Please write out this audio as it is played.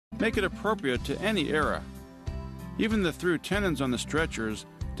make it appropriate to any era. Even the through tenons on the stretchers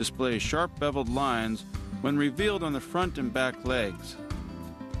display sharp beveled lines when revealed on the front and back legs.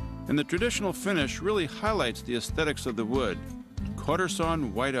 And the traditional finish really highlights the aesthetics of the wood,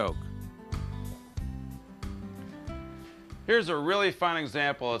 quarter-sawn white oak. Here's a really fine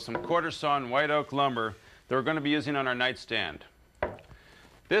example of some quarter-sawn white oak lumber that we're going to be using on our nightstand.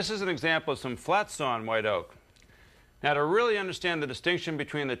 This is an example of some flat-sawn white oak. Now, to really understand the distinction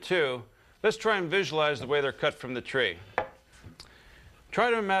between the two, let's try and visualize the way they're cut from the tree.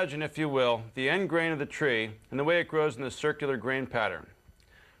 Try to imagine, if you will, the end grain of the tree and the way it grows in the circular grain pattern.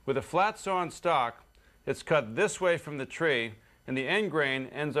 With a flat-sawn stock, it's cut this way from the tree, and the end grain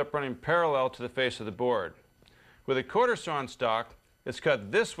ends up running parallel to the face of the board. With a quarter-sawn stock, it's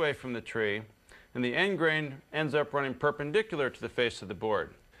cut this way from the tree, and the end grain ends up running perpendicular to the face of the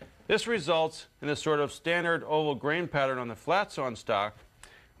board. This results in a sort of standard oval grain pattern on the flat-sawn stock,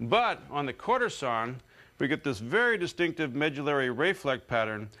 but on the quarter-sawn, we get this very distinctive medullary ray-fleck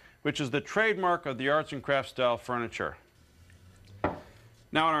pattern, which is the trademark of the arts and crafts style furniture.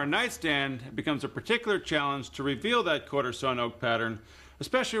 Now on our nightstand, it becomes a particular challenge to reveal that quarter-sawn oak pattern,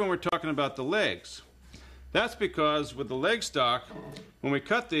 especially when we're talking about the legs. That's because with the leg stock, when we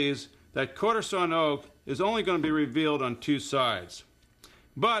cut these, that quarter-sawn oak is only going to be revealed on two sides.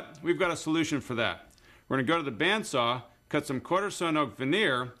 But we've got a solution for that. We're going to go to the bandsaw, cut some quarter-sawn oak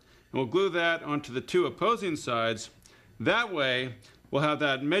veneer, and we'll glue that onto the two opposing sides. That way, we'll have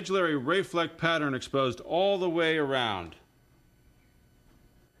that medullary ray-fleck pattern exposed all the way around.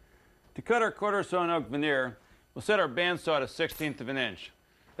 To cut our quarter-sawn oak veneer, we'll set our bandsaw to 1/16 of an inch.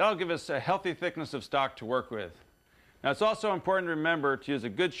 That'll give us a healthy thickness of stock to work with. Now, it's also important to remember to use a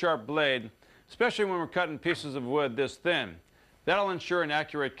good sharp blade, especially when we're cutting pieces of wood this thin. That'll ensure an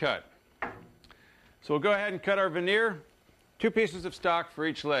accurate cut. So we'll go ahead and cut our veneer, 2 pieces of stock for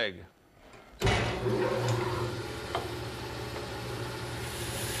each leg.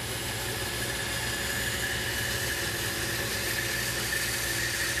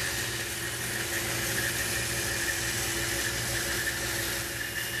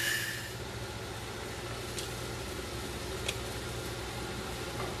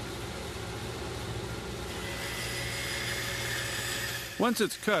 Once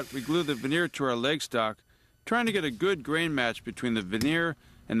it's cut, we glue the veneer to our leg stock, trying to get a good grain match between the veneer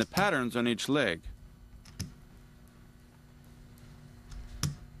and the patterns on each leg.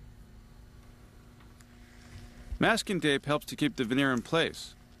 Masking tape helps to keep the veneer in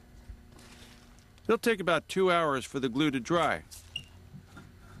place. It'll take about 2 hours for the glue to dry.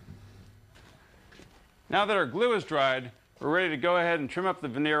 Now that our glue is dried, we're ready to go ahead and trim up the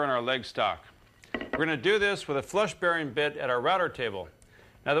veneer on our leg stock. We're going to do this with a flush bearing bit at our router table.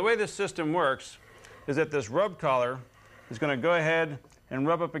 Now, the way this system works is that this rub collar is going to go ahead and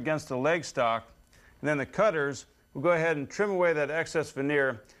rub up against the leg stock, and then the cutters will go ahead and trim away that excess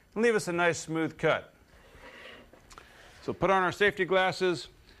veneer and leave us a nice smooth cut. So put on our safety glasses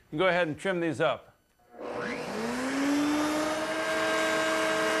and go ahead and trim these up.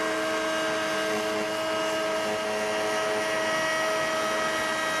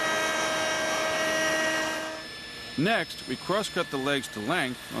 Next, we cross-cut the legs to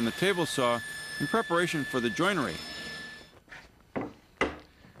length on the table saw in preparation for the joinery.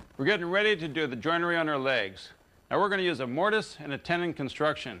 We're getting ready to do the joinery on our legs. Now we're going to use a mortise and a tenon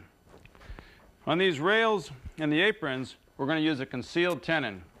construction. On these rails and the aprons, we're going to use a concealed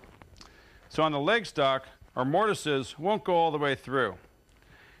tenon. So on the leg stock, our mortises won't go all the way through.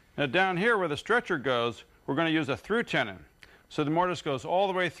 Now down here where the stretcher goes, we're going to use a through tenon. So the mortise goes all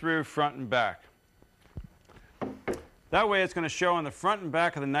the way through front and back. That way it's going to show on the front and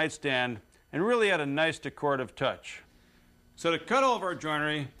back of the nightstand and really add a nice decorative touch. So to cut all of our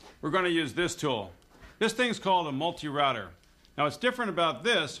joinery, we're going to use this tool. This thing's called a multi-router. Now what's different about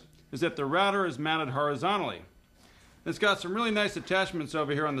this is that the router is mounted horizontally. It's got some really nice attachments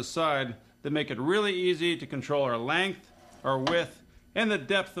over here on the side that make it really easy to control our length, our width, and the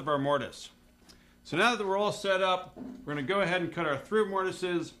depth of our mortise. So now that we're all set up, we're going to go ahead and cut our through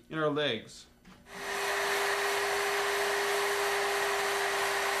mortises in our legs.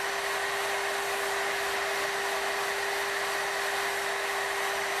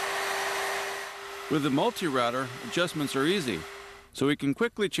 With the multi-router, adjustments are easy, so we can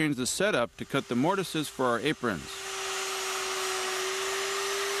quickly change the setup to cut the mortises for our aprons.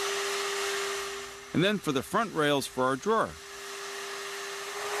 And then for the front rails for our drawer.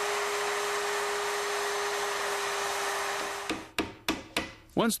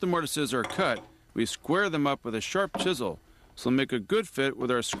 Once the mortises are cut, we square them up with a sharp chisel, so they'll make a good fit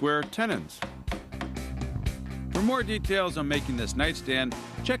with our square tenons. For more details on making this nightstand,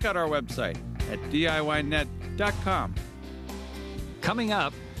 check out our website at DIYnet.com. Coming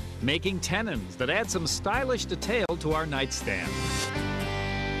up, making tenons that add some stylish detail to our nightstand.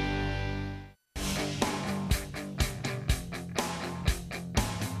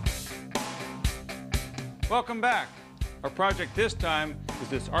 Welcome back. Our project this time is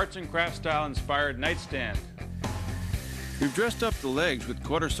this arts and crafts style inspired nightstand. We've dressed up the legs with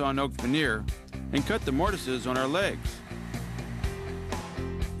quarter sawn oak veneer and cut the mortises on our legs.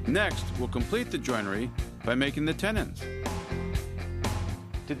 Next, we'll complete the joinery by making the tenons.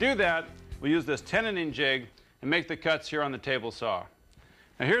 To do that, we'll use this tenoning jig and make the cuts here on the table saw.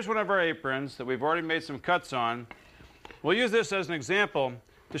 Now here's one of our aprons that we've already made some cuts on. We'll use this as an example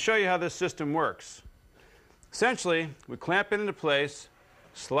to show you how this system works. Essentially, we clamp it into place,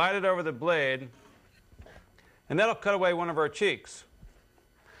 slide it over the blade, and that'll cut away one of our cheeks.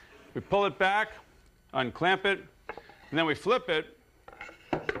 We pull it back, unclamp it, and then we flip it,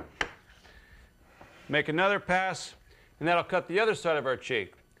 make another pass, and that'll cut the other side of our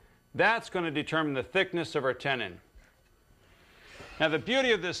cheek. That's going to determine the thickness of our tenon. Now the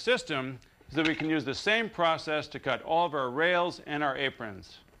beauty of this system is that we can use the same process to cut all of our rails and our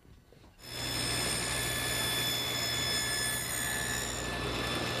aprons.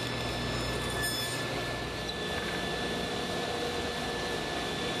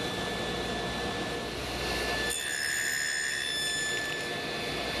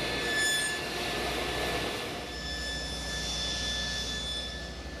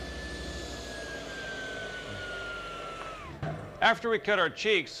 After we cut our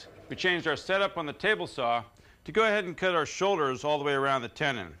cheeks, we changed our setup on the table saw to go ahead and cut our shoulders all the way around the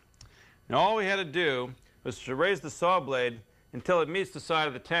tenon. Now all we had to do was to raise the saw blade until it meets the side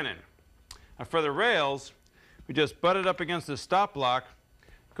of the tenon. Now for the rails, we just butt it up against the stop block,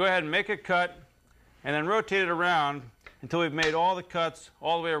 go ahead and make a cut, and then rotate it around until we've made all the cuts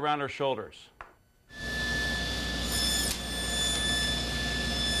all the way around our shoulders.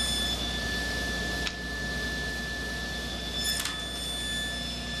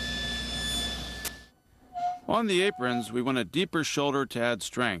 On the aprons, we want a deeper shoulder to add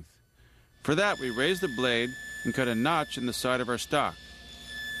strength. For that, we raise the blade and cut a notch in the side of our stock.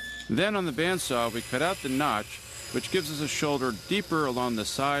 Then on the bandsaw, we cut out the notch, which gives us a shoulder deeper along the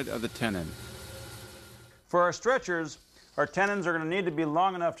side of the tenon. For our stretchers, our tenons are going to need to be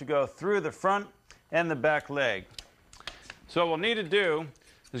long enough to go through the front and the back leg. So what we'll need to do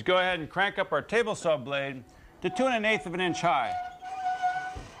is go ahead and crank up our table saw blade to 2 1/8 of an inch high.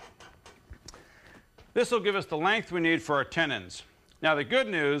 This will give us the length we need for our tenons. Now the good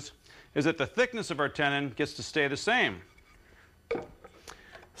news is that the thickness of our tenon gets to stay the same.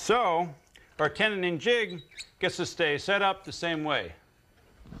 So our tenoning jig gets to stay set up the same way.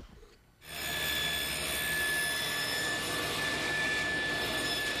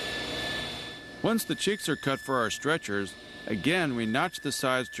 Once the cheeks are cut for our stretchers, again we notch the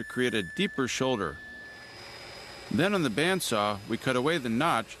sides to create a deeper shoulder. Then on the bandsaw, we cut away the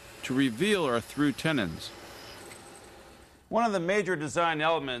notch to reveal our through tenons. One of the major design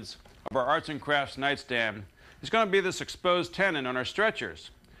elements of our arts and crafts nightstand is going to be this exposed tenon on our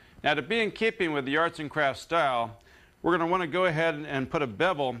stretchers. Now to be in keeping with the arts and crafts style, we're going to want to go ahead and put a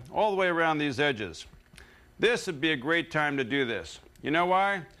bevel all the way around these edges. This would be a great time to do this. You know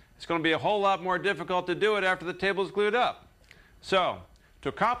why? It's going to be a whole lot more difficult to do it after the table is glued up. So to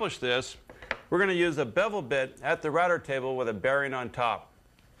accomplish this, we're going to use a bevel bit at the router table with a bearing on top.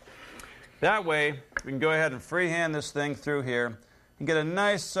 That way, we can go ahead and freehand this thing through here and get a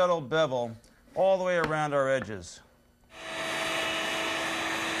nice subtle bevel all the way around our edges.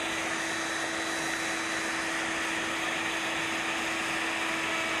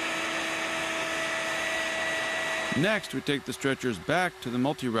 Next, we take the stretchers back to the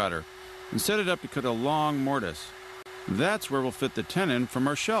multi-router and set it up to cut a long mortise. That's where we'll fit the tenon from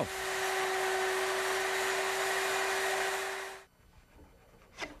our shelf.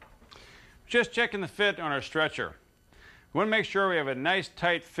 Just checking the fit on our stretcher. We want to make sure we have a nice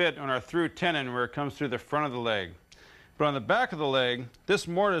tight fit on our through tenon where it comes through the front of the leg. But on the back of the leg, this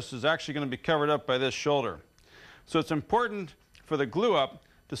mortise is actually going to be covered up by this shoulder. So it's important for the glue up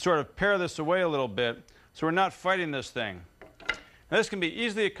to sort of pare this away a little bit so we're not fighting this thing. Now this can be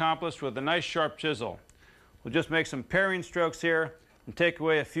easily accomplished with a nice sharp chisel. We'll just make some paring strokes here and take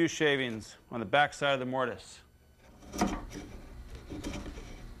away a few shavings on the back side of the mortise.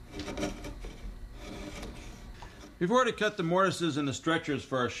 We've already cut the mortises and the stretchers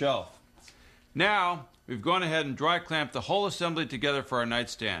for our shelf. Now, we've gone ahead and dry clamped the whole assembly together for our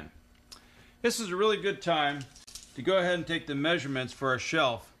nightstand. This is a really good time to go ahead and take the measurements for our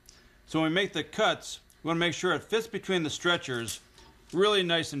shelf, so when we make the cuts, you want to make sure it fits between the stretchers really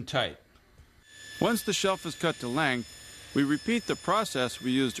nice and tight. Once the shelf is cut to length, we repeat the process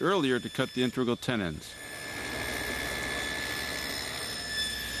we used earlier to cut the integral tenons.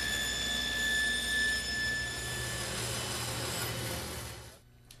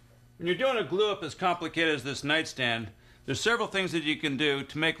 When you're doing a glue-up as complicated as this nightstand, there's several things that you can do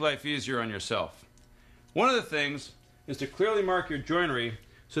to make life easier on yourself. One of the things is to clearly mark your joinery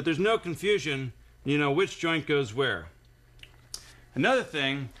so that there's no confusion and you know which joint goes where. Another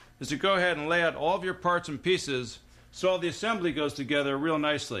thing is to go ahead and lay out all of your parts and pieces so all the assembly goes together real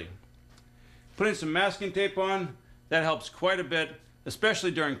nicely. Putting some masking tape on, that helps quite a bit,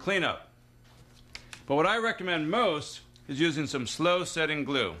 especially during cleanup. But what I recommend most is using some slow setting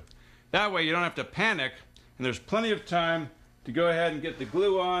glue. That way you don't have to panic and there's plenty of time to go ahead and get the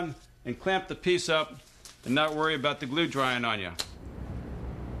glue on and clamp the piece up and not worry about the glue drying on you.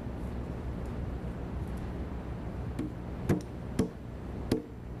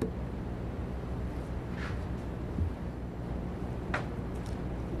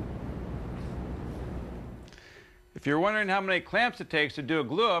 If you're wondering how many clamps it takes to do a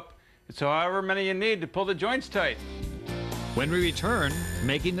glue-up, it's however many you need to pull the joints tight. When we return,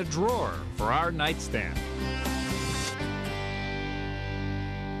 making a drawer for our nightstand.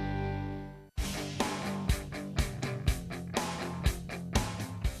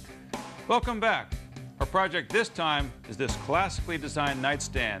 Welcome back. Our project this time is this classically designed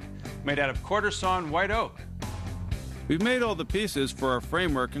nightstand made out of quarter sawn white oak. We've made all the pieces for our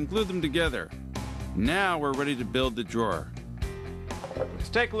framework and glued them together. Now we're ready to build the drawer. Let's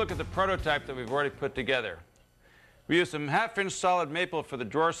take a look at the prototype that we've already put together. We used some 1/2-inch solid maple for the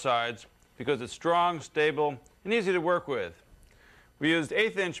drawer sides because it's strong, stable, and easy to work with. We used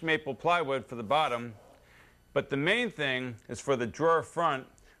 1/8-inch maple plywood for the bottom, but the main thing is for the drawer front,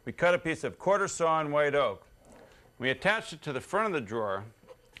 we cut a piece of quarter sawn white oak. We attached it to the front of the drawer,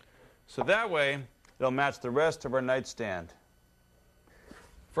 so that way it'll match the rest of our nightstand.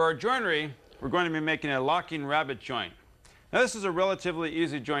 For our joinery, we're going to be making a locking rabbet joint. Now this is a relatively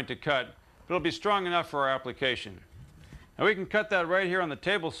easy joint to cut, but it'll be strong enough for our application. Now we can cut that right here on the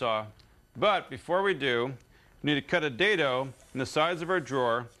table saw, but before we do, we need to cut a dado in the sides of our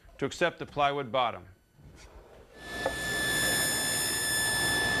drawer to accept the plywood bottom.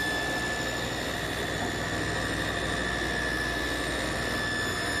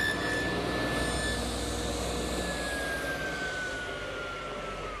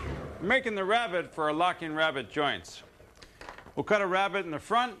 We're making the rabbet for our locking rabbet joints. We'll cut a rabbet in the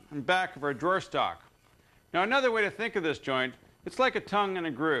front and back of our drawer stock. Now another way to think of this joint, it's like a tongue and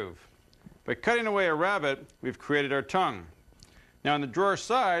a groove. By cutting away a rabbet, we've created our tongue. Now on the drawer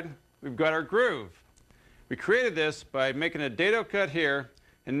side, we've got our groove. We created this by making a dado cut here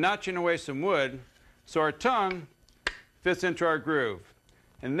and notching away some wood so our tongue fits into our groove.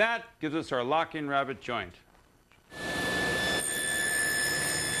 And that gives us our locking rabbet joint.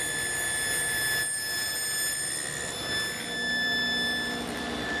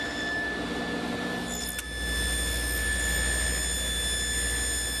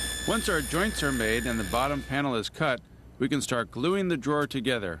 Once our joints are made and the bottom panel is cut, we can start gluing the drawer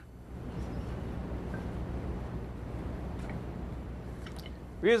together.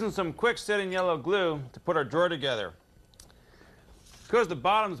 We're using some quick-setting yellow glue to put our drawer together. Because the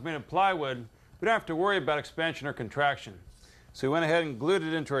bottom is made of plywood, we don't have to worry about expansion or contraction. So we went ahead and glued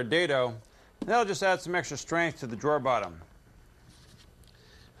it into our dado, and that'll just add some extra strength to the drawer bottom.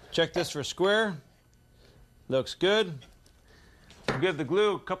 Check this for square. Looks good. We'll give the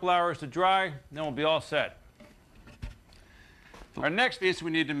glue a couple hours to dry, then we'll be all set. Our next piece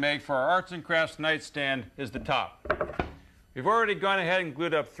we need to make for our arts and crafts nightstand is the top. We've already gone ahead and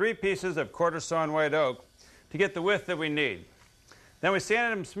glued up 3 pieces of quarter sawn white oak to get the width that we need. Then we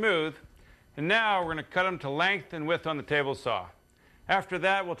sanded them smooth, and now we're going to cut them to length and width on the table saw. After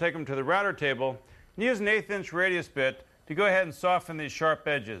that, we'll take them to the router table and use an 1/8-inch radius bit to go ahead and soften these sharp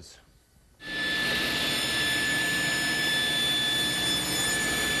edges.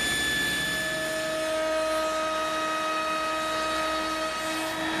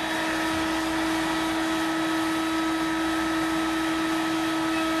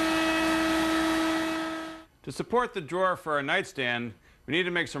 To support the drawer for our nightstand, we need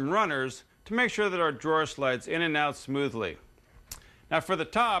to make some runners to make sure that our drawer slides in and out smoothly. Now for the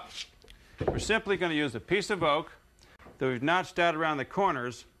top, we're simply going to use a piece of oak that we've notched out around the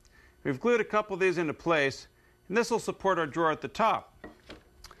corners. We've glued a couple of these into place, and this will support our drawer at the top.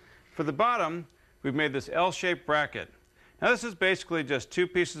 For the bottom, we've made this L-shaped bracket. Now this is basically just 2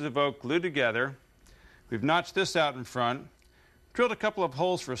 pieces of oak glued together. We've notched this out in front, drilled a couple of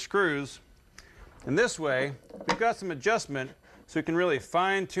holes for screws, And this way, we've got some adjustment so we can really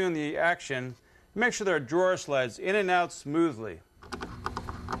fine-tune the action and make sure that our drawer slides in and out smoothly.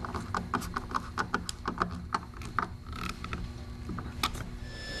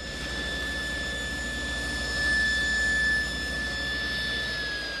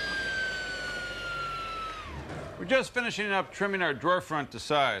 We're just finishing up trimming our drawer front to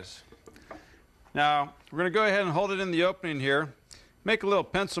size. Now, we're going to go ahead and hold it in the opening here, make a little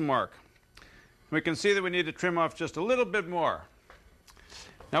pencil mark. We can see that we need to trim off just a little bit more.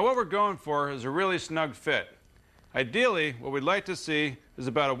 Now what we're going for is a really snug fit. Ideally, what we'd like to see is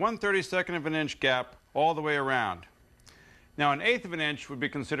about a 1/32 of an inch gap all the way around. Now an 1/8 of an inch would be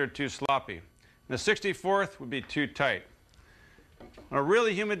considered too sloppy, and a 1/64 would be too tight. On a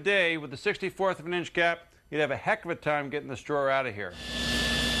really humid day with a 1/64 of an inch gap, you'd have a heck of a time getting this drawer out of here.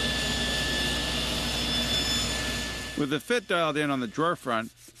 With the fit dialed in on the drawer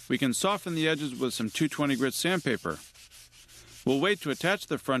front, we can soften the edges with some 220 grit sandpaper. We'll wait to attach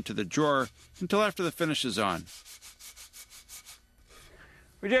the front to the drawer until after the finish is on.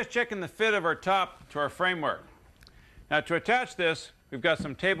 We're just checking the fit of our top to our framework. Now to attach this, we've got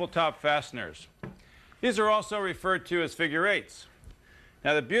some tabletop fasteners. These are also referred to as figure eights.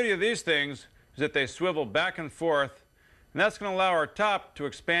 Now the beauty of these things is that they swivel back and forth, and that's going to allow our top to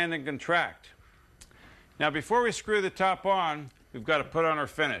expand and contract. Now before we screw the top on, we've got to put on our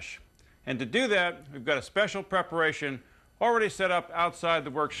finish. And to do that, we've got a special preparation already set up outside the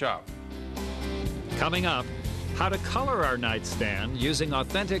workshop. Coming up, how to color our nightstand using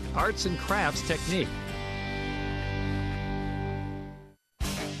authentic arts and crafts technique.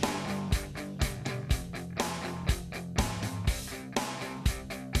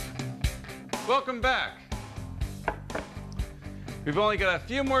 Welcome back. We've only got a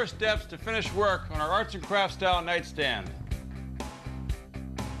few more steps to finish work on our arts and crafts style nightstand.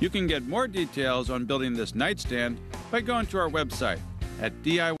 You can get more details on building this nightstand by going to our website at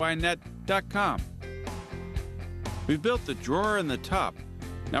DIYnet.com. We've built the drawer and the top.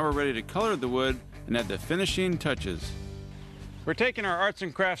 Now we're ready to color the wood and add the finishing touches. We're taking our arts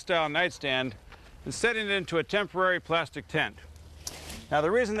and crafts style nightstand and setting it into a temporary plastic tent. Now the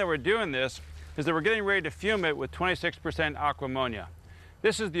reason that we're doing this is that we're getting ready to fume it with 26% aqua ammonia.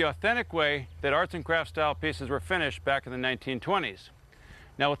 This is the authentic way that arts and crafts style pieces were finished back in the 1920s.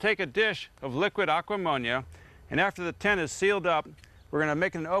 Now we'll take a dish of liquid aqua ammonia, and after the tent is sealed up, we're going to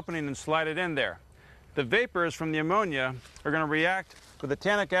make an opening and slide it in there. The vapors from the ammonia are going to react with the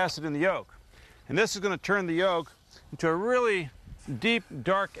tannic acid in the oak, and this is going to turn the oak into a really deep,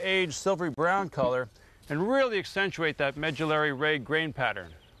 dark aged silvery brown color and really accentuate that medullary ray grain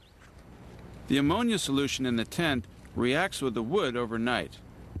pattern. The ammonia solution in the tent reacts with the wood overnight.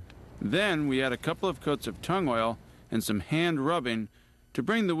 Then we add a couple of coats of tung oil and some hand rubbing to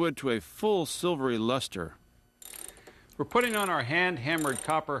bring the wood to a full silvery luster. We're putting on our hand-hammered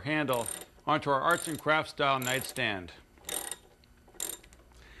copper handle onto our arts and crafts style nightstand.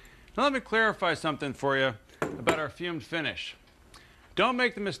 Now let me clarify something for you about our fumed finish. Don't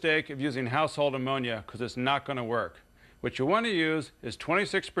make the mistake of using household ammonia because it's not going to work. What you want to use is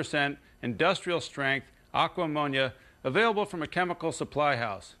 26% industrial strength aqua ammonia available from a chemical supply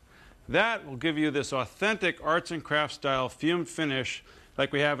house. That will give you this authentic arts and crafts style fumed finish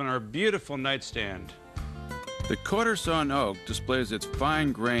like we have in our beautiful nightstand. The quarter sawn oak displays its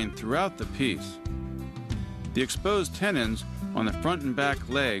fine grain throughout the piece. The exposed tenons on the front and back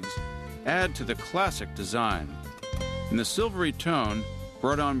legs add to the classic design. And the silvery tone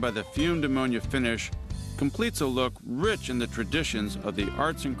brought on by the fumed ammonia finish completes a look rich in the traditions of the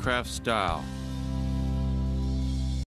arts and crafts style.